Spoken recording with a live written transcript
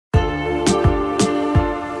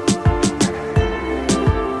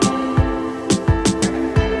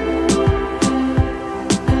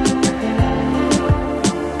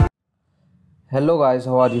Hello guys,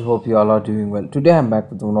 how are you? Hope you all are doing well. Today I'm back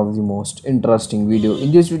with one of the most interesting video. In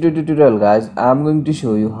this video tutorial guys, I'm going to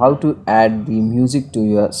show you how to add the music to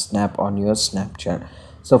your snap on your Snapchat.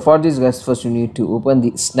 So for this guys, first you need to open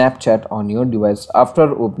the Snapchat on your device. After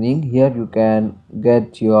opening, here you can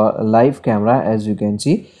get your live camera. As you can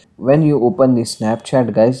see, when you open the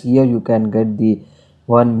Snapchat guys, here you can get the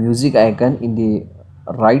one music icon in the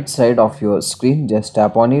right side of your screen. Just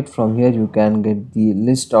tap on it. From here you can get the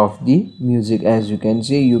list of the music. As you can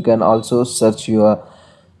see, you can also search your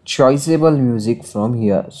choiceable music from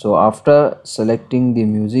here. So after selecting the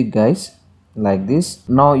music guys, like this,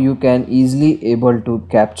 now you can easily able to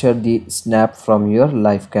capture the snap from your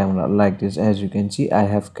live camera like this. As you can see, I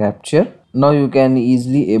have captured. Now you can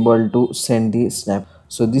easily able to send the snap.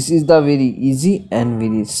 So this is the very easy and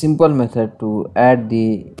very simple method to add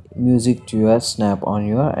the music to your snap on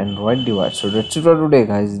your Android device. So that's it for today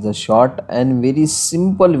guys. The short and very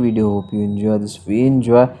simple video. Hope you enjoy this. If you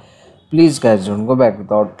enjoy, please guys don't go back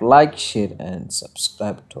without like, share and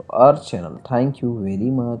subscribe to our channel. Thank you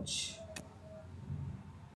very much.